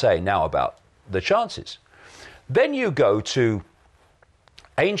things that I'm saying now about the chances. Then you go to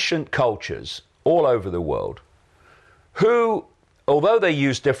ancient cultures all over the world who, although they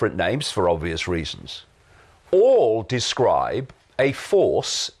use different names for obvious reasons, all describe a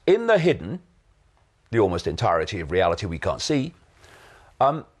force in the hidden, the almost entirety of reality we can't see,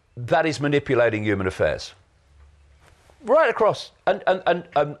 that is manipulating human affairs. Right across. And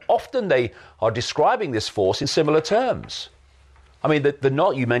often they are describing this force in similar terms. I mean,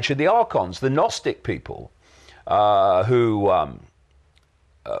 you mentioned the archons, the Gnostic people who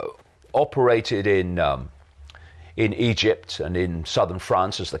operated in Egypt and in southern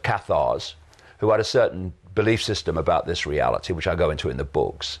France as the Cathars, who had a certain belief system about this reality, which I go into in the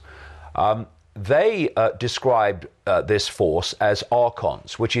books. They described this force as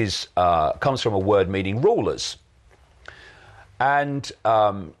archons, which is comes from a word meaning rulers. And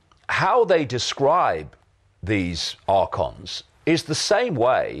how they describe these archons is the same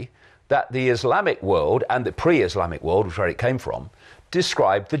way that the Islamic world and the pre-Islamic world, which is where it came from,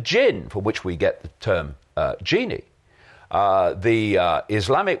 described the jinn, from which we get the term genie. The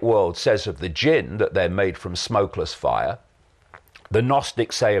Islamic world says of the jinn that they're made from smokeless fire. The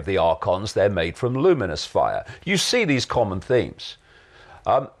Gnostics say of the archons they're made from luminous fire. You see these common themes.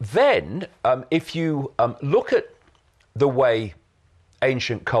 Then, if you look at the way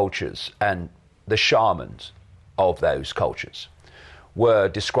ancient cultures and the shamans of those cultures were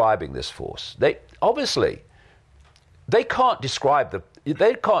describing this force, they can't describe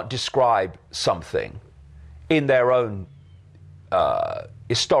something in their own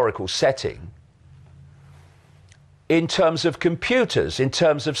historical setting in terms of computers, in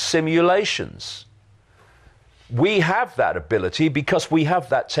terms of simulations. We have that ability because we have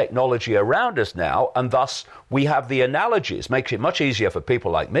that technology around us now, and thus we have the analogies. Makes it much easier for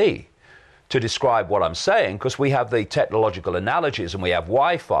people like me to describe what I'm saying because we have the technological analogies and we have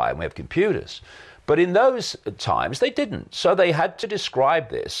Wi-Fi and we have computers. But in those times, they didn't. So they had to describe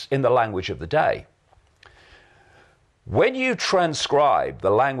this in the language of the day. When you transcribe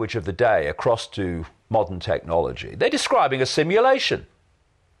the language of the day across to modern technology, they're describing a simulation.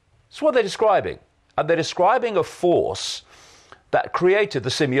 That's what they're describing. And they're describing a force that created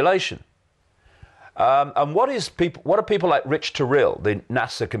the simulation. And what are people like Rich Terrell, the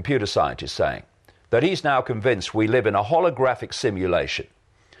NASA computer scientist, saying? That he's now convinced we live in a holographic simulation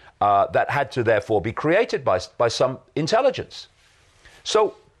that had to therefore be created by some intelligence.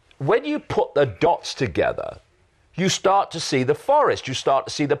 So when you put the dots together, you start to see the forest, you start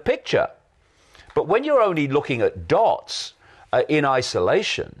to see the picture. But when you're only looking at dots in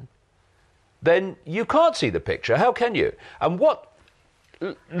isolation, then you can't see the picture. How can you? And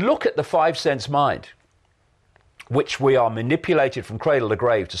look at the five sense mind, which we are manipulated from cradle to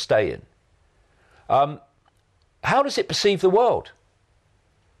grave to stay in. How does it perceive the world?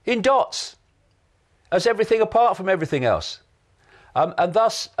 In dots, as everything apart from everything else. And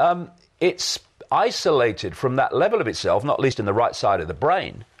thus, it's isolated from that level of itself, not least in the right side of the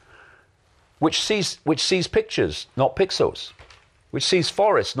brain, which sees pictures, not pixels, which sees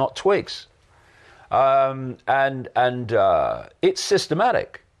forests, not twigs. And it's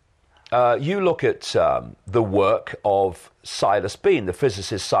systematic. You look at the work of Silas Bean, the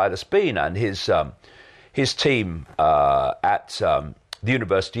physicist Silas Bean, and his team at the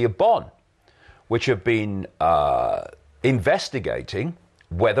University of Bonn, which have been investigating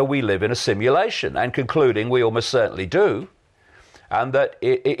whether we live in a simulation and concluding we almost certainly do, and that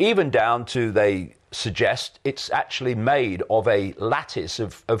even down to, they suggest, it's actually made of a lattice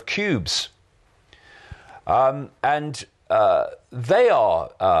of cubes. And they are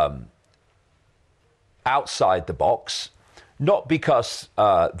outside the box, not because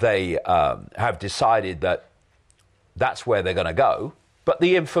they have decided that that's where they're going to go, but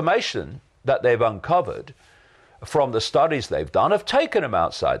the information that they've uncovered from the studies they've done have taken them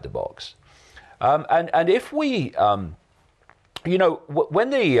outside the box. And if we, when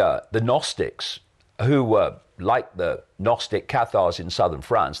the Gnostics, who were like the Gnostic Cathars in southern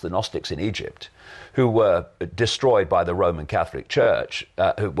France, the Gnostics in Egypt, who were destroyed by the Roman Catholic Church,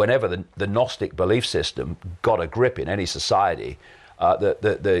 whenever the Gnostic belief system got a grip in any society,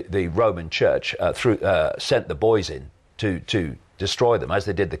 the Roman Church sent the boys in to destroy them, as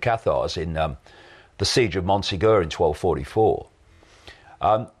they did the Cathars in the siege of Montségur in 1244.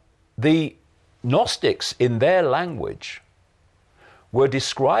 The Gnostics, in their language, were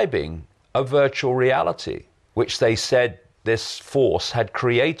describing a virtual reality, which they said this force had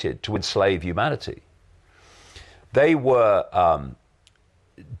created to enslave humanity. They were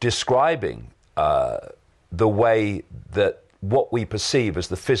describing the way that what we perceive as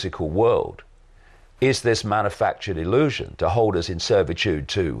the physical world is this manufactured illusion to hold us in servitude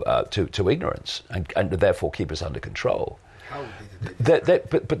to ignorance and therefore keep us under control. How did they do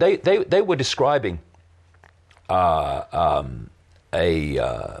that? But they were describing a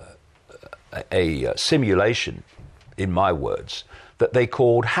simulation, in my words, that they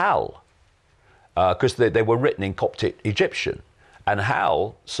called HAL, because they were written in Coptic Egyptian. And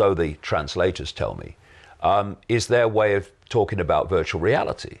HAL, so the translators tell me, is their way of talking about virtual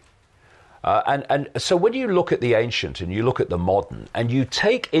reality. And so when you look at the ancient and you look at the modern, and you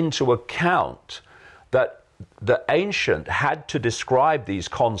take into account that the ancient had to describe these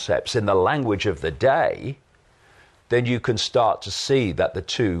concepts in the language of the day, then you can start to see that the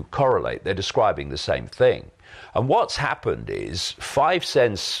two correlate. They're describing the same thing. And what's happened is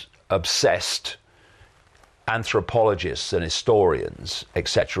five-sense obsessed anthropologists and historians,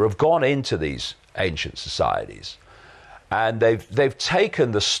 etc., have gone into these ancient societies, and they've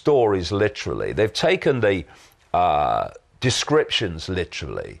taken the stories literally. They've taken the descriptions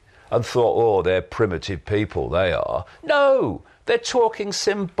literally and thought, oh, they're primitive people, they are. No, they're talking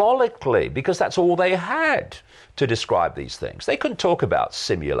symbolically because that's all they had to describe these things. They couldn't talk about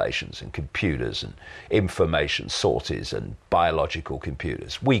simulations and computers and information sources and biological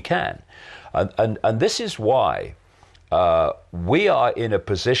computers. We can. And this is why we are in a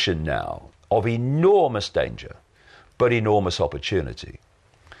position now of enormous danger, but enormous opportunity.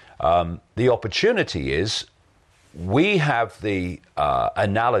 The opportunity is we have the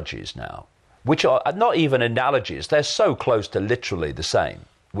analogies now, which are not even analogies, they're so close to literally the same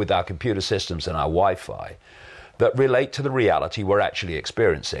with our computer systems and our Wi-Fi, that relate to the reality we're actually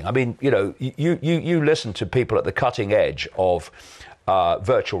experiencing. I mean, you know, you listen to people at the cutting edge of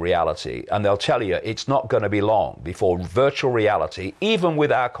virtual reality, and they'll tell you it's not going to be long before virtual reality, even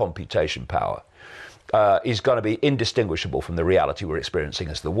with our computation power, is going to be indistinguishable from the reality we're experiencing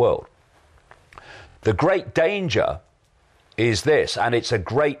as the world. The great danger is this, and it's a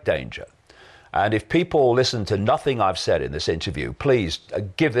great danger. And if people listen to nothing I've said in this interview, please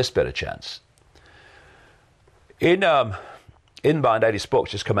give this bit a chance. In my latest book,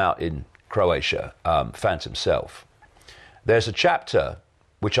 just come out in Croatia, Phantom Self, there's a chapter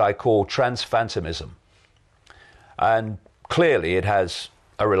which I call Transphantomism. And clearly it has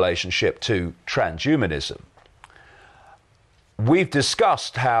a relationship to transhumanism. We've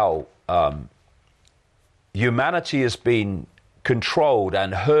discussed how humanity has been controlled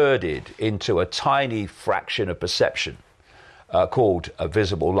and herded into a tiny fraction of perception called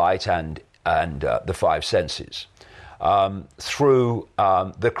visible light and the five senses through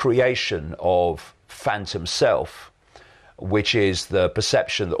the creation of phantom self, which is the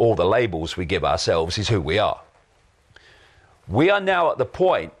perception that all the labels we give ourselves is who we are. We are now at the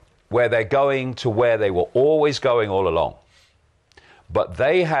point where they're going to where they were always going all along. But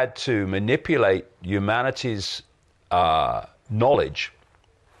they had to manipulate humanity's knowledge,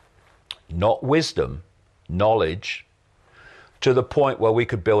 not wisdom, knowledge, to the point where we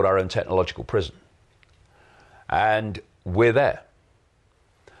could build our own technological prison. And we're there.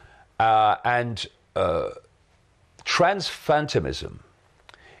 Transphantomism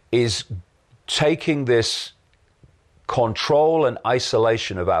is taking this control and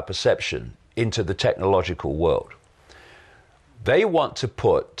isolation of our perception into the technological world. They want to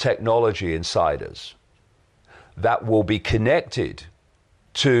put technology inside us that will be connected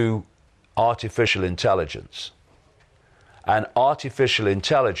to artificial intelligence. And artificial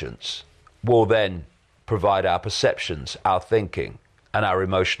intelligence will then provide our perceptions, our thinking, and our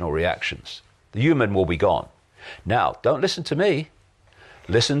emotional reactions. The human will be gone. Now, don't listen to me.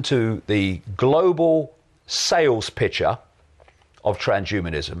 Listen to the global sales pitcher of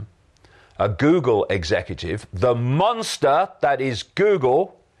transhumanism, a Google executive, the monster that is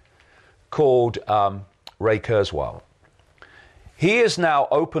Google, called Ray Kurzweil. He is now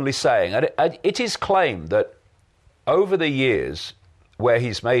openly saying, and it is claimed that over the years where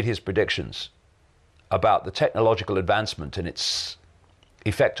he's made his predictions about the technological advancement and its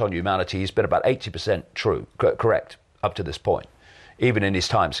effect on humanity, he's been about 80% true, correct, up to this point, even in his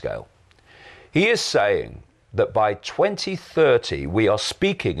timescale. He is saying that by 2030, we are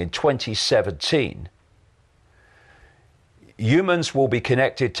speaking in 2017, humans will be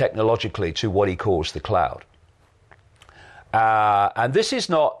connected technologically to what he calls the cloud. And this is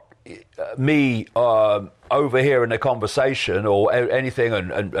not me over here in a conversation or anything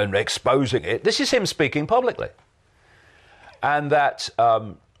and exposing it. This is him speaking publicly. And that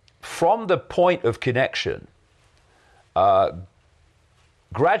from the point of connection,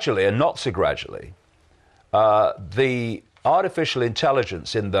 gradually and not so gradually, the artificial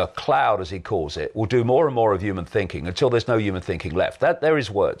intelligence in the cloud, as he calls it, will do more and more of human thinking until there's no human thinking left. There is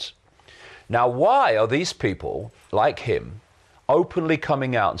words. Now, why are these people, like him, openly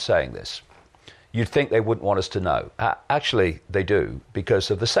coming out and saying this? You'd think they wouldn't want us to know. Actually, they do,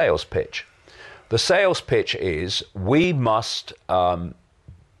 because of the sales pitch. The sales pitch is, we must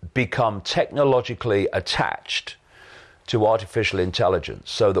become technologically attached to artificial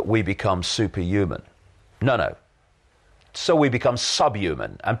intelligence so that we become superhuman. No. So we become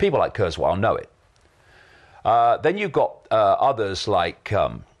subhuman, and people like Kurzweil know it. Then you've got others like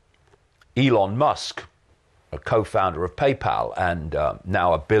Elon Musk, a co-founder of PayPal and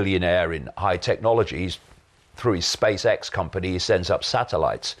now a billionaire in high technology. Through his SpaceX company, he sends up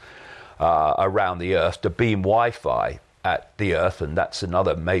satellites around the Earth to beam Wi-Fi at the Earth, and that's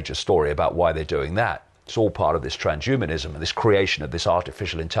another major story about why they're doing that. It's all part of this transhumanism and this creation of this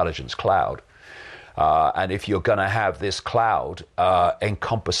artificial intelligence cloud. And if you're going to have this cloud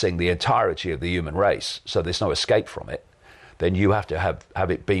encompassing the entirety of the human race, so there's no escape from it, then you have to have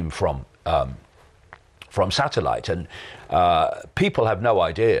it beamed from satellite. And people have no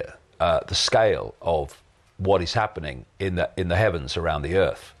idea the scale of what is happening in the heavens around the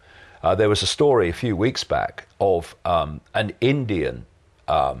Earth. There was a story a few weeks back of an Indian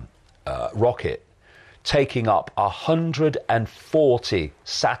rocket taking up 140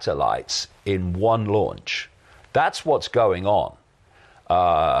 satellites in one launch. That's what's going on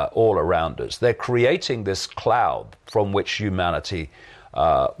all around us. They're creating this cloud from which humanity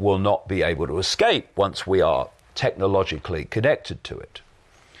will not be able to escape once we are technologically connected to it.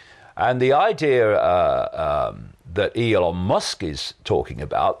 And the idea that Elon Musk is talking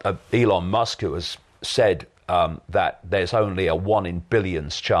about, Elon Musk, who has said that there's only a 1 in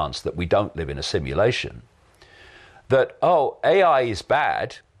billions chance that we don't live in a simulation, that, AI is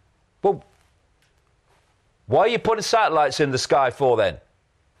bad. Well, why are you putting satellites in the sky for then?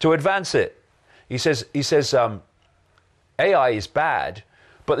 To advance it. He says AI is bad,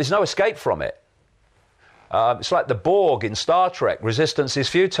 but there's no escape from it. It's like the Borg in Star Trek, resistance is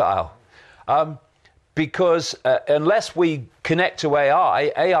futile. Because unless we connect to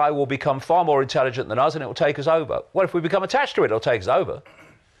AI will become far more intelligent than us and it will take us over. Well, if we become attached to it, it'll take us over.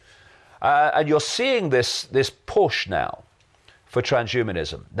 And you're seeing this push now for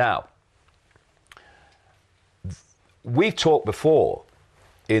transhumanism. Now, we've talked before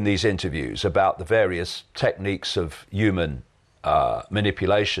in these interviews about the various techniques of human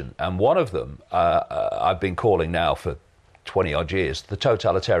manipulation, and one of them I've been calling now for 20-odd years, the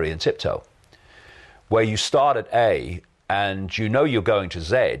totalitarian tiptoe, where you start at A and you know you're going to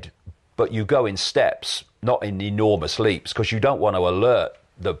Z, but you go in steps, not in enormous leaps, because you don't want to alert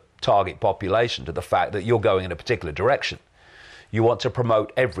the target population to the fact that you're going in a particular direction. You want to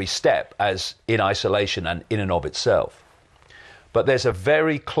promote every step as in isolation and in and of itself. But there's a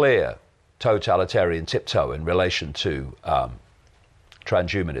very clear totalitarian tiptoe in relation to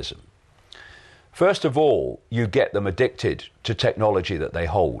transhumanism. First of all, you get them addicted to technology that they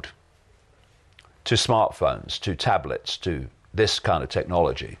hold, to smartphones, to tablets, to this kind of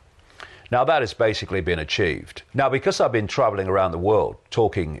technology. Now, that has basically been achieved. Now, because I've been traveling around the world,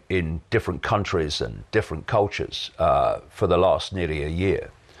 talking in different countries and different cultures for the last nearly a year,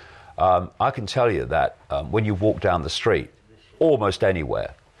 I can tell you that when you walk down the street, almost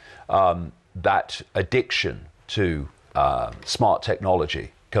anywhere, that addiction to smart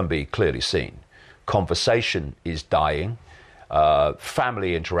technology can be clearly seen. Conversation is dying.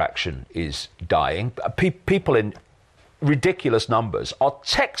 Family interaction is dying. People in ridiculous numbers are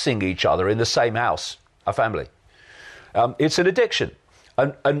texting each other in the same house, a family. It's an addiction.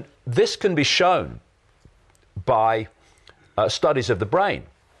 And this can be shown by studies of the brain.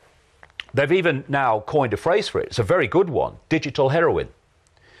 They've even now coined a phrase for it. It's a very good one, digital heroin.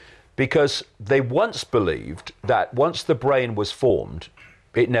 Because they once believed that once the brain was formed,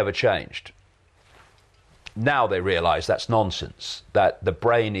 it never changed. Now they realize that's nonsense, that the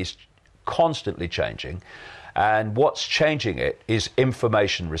brain is constantly changing, and what's changing it is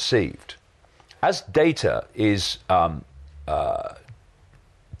information received. As data is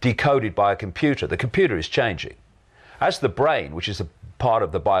decoded by a computer, the computer is changing. As the brain, which is a part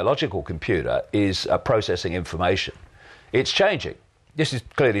of the biological computer, is processing information, it's changing. This is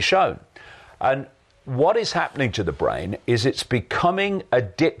clearly shown. And what is happening to the brain is it's becoming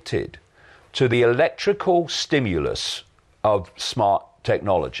addicted to the electrical stimulus of smart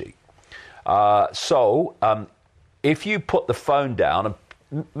technology. So if you put the phone down,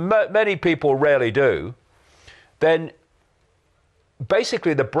 and many people rarely do, then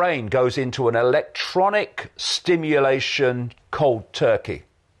basically the brain goes into an electronic stimulation cold turkey.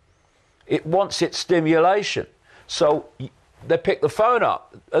 It wants its stimulation. So they pick the phone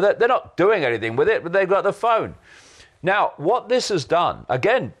up. They're not doing anything with it, but they've got the phone. Now, what this has done,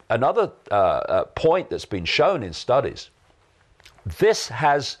 again, another point that's been shown in studies, this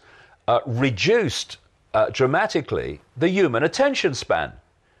has reduced dramatically the human attention span.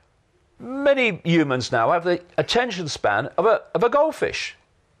 Many humans now have the attention span of a goldfish.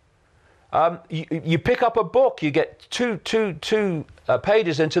 You pick up a book, you get two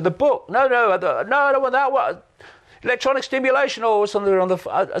pages into the book. No, I don't want that one. Electronic stimulation or something on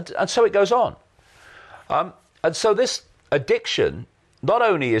the, and so it goes on. And so this addiction not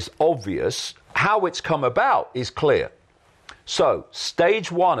only is obvious, how it's come about is clear. So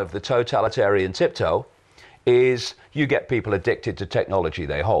stage one of the totalitarian tiptoe is you get people addicted to technology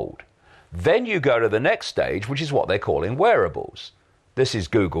they hold. Then you go to the next stage, which is what they're calling wearables. This is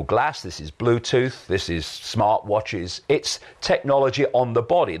Google Glass, this is Bluetooth, this is smartwatches. It's technology on the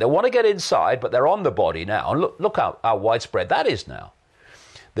body. They want to get inside, but they're on the body now. And look how widespread that is now.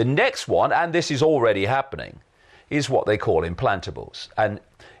 The next one, and this is already happening, is what they call implantables. And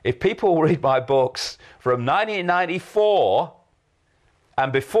if people read my books from 1994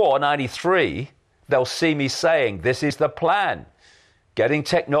 and before 93, they'll see me saying this is the plan. Getting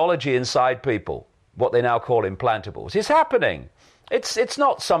technology inside people, what they now call implantables. It's happening. It's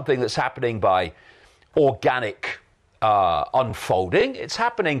not something that's happening by organic unfolding. It's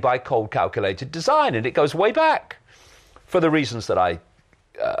happening by cold calculated design, and it goes way back for the reasons that I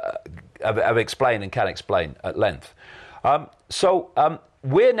have explained and can explain at length.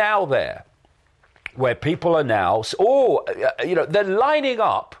 We're now there where people are now, they're lining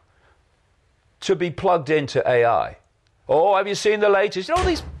up to be plugged into AI. Oh, have you seen the latest? You know,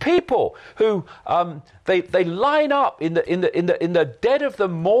 these people who they line up in the dead of the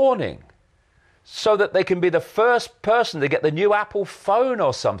morning so that they can be the first person to get the new Apple phone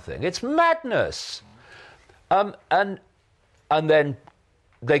or something. It's madness. And then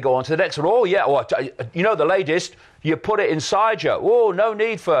they go on to the next one. Oh yeah, you know the latest. You put it inside you. Oh, no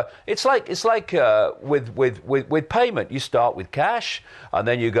need for. It's like with payment. You start with cash, and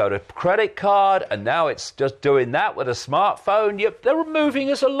then you go to credit card, and now it's just doing that with a smartphone. They're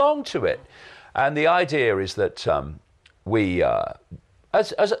moving us along to it, and the idea is that we.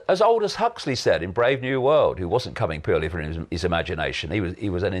 As old as Huxley said in Brave New World, who wasn't coming purely from his imagination, he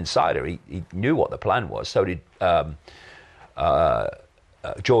was an insider. He knew what the plan was. So did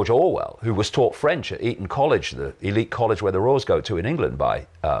George Orwell, who was taught French at Eton College, the elite college where the Royals go to in England, by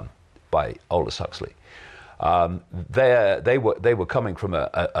Aldous Huxley. They were coming from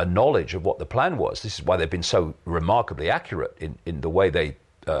a knowledge of what the plan was. This is why they've been so remarkably accurate in the way they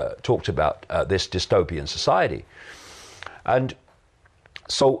talked about this dystopian society. And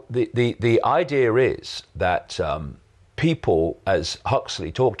so the idea is that people, as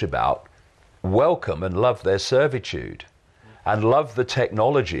Huxley talked about, welcome and love their servitude and love the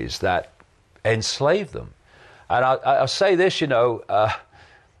technologies that enslave them. And I'll say this,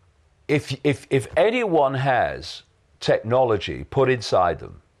 if anyone has technology put inside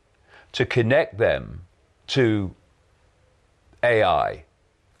them to connect them to AI,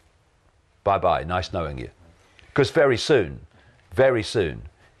 bye-bye, nice knowing you. Because very soon,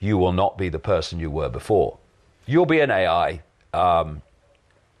 you will not be the person you were before. You'll be an AI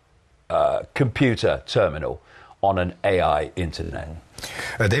computer terminal on an AI internet.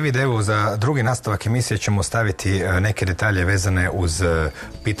 David, evo za drugi nastavak emisije ćemo staviti neke detalje vezane uz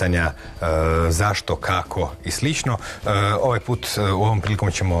pitanja zašto, kako i slično. Ovaj put, u ovom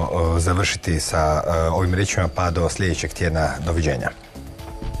prilikom ćemo završiti sa ovim riječima, pa do sljedećeg tjedna. Doviđenja.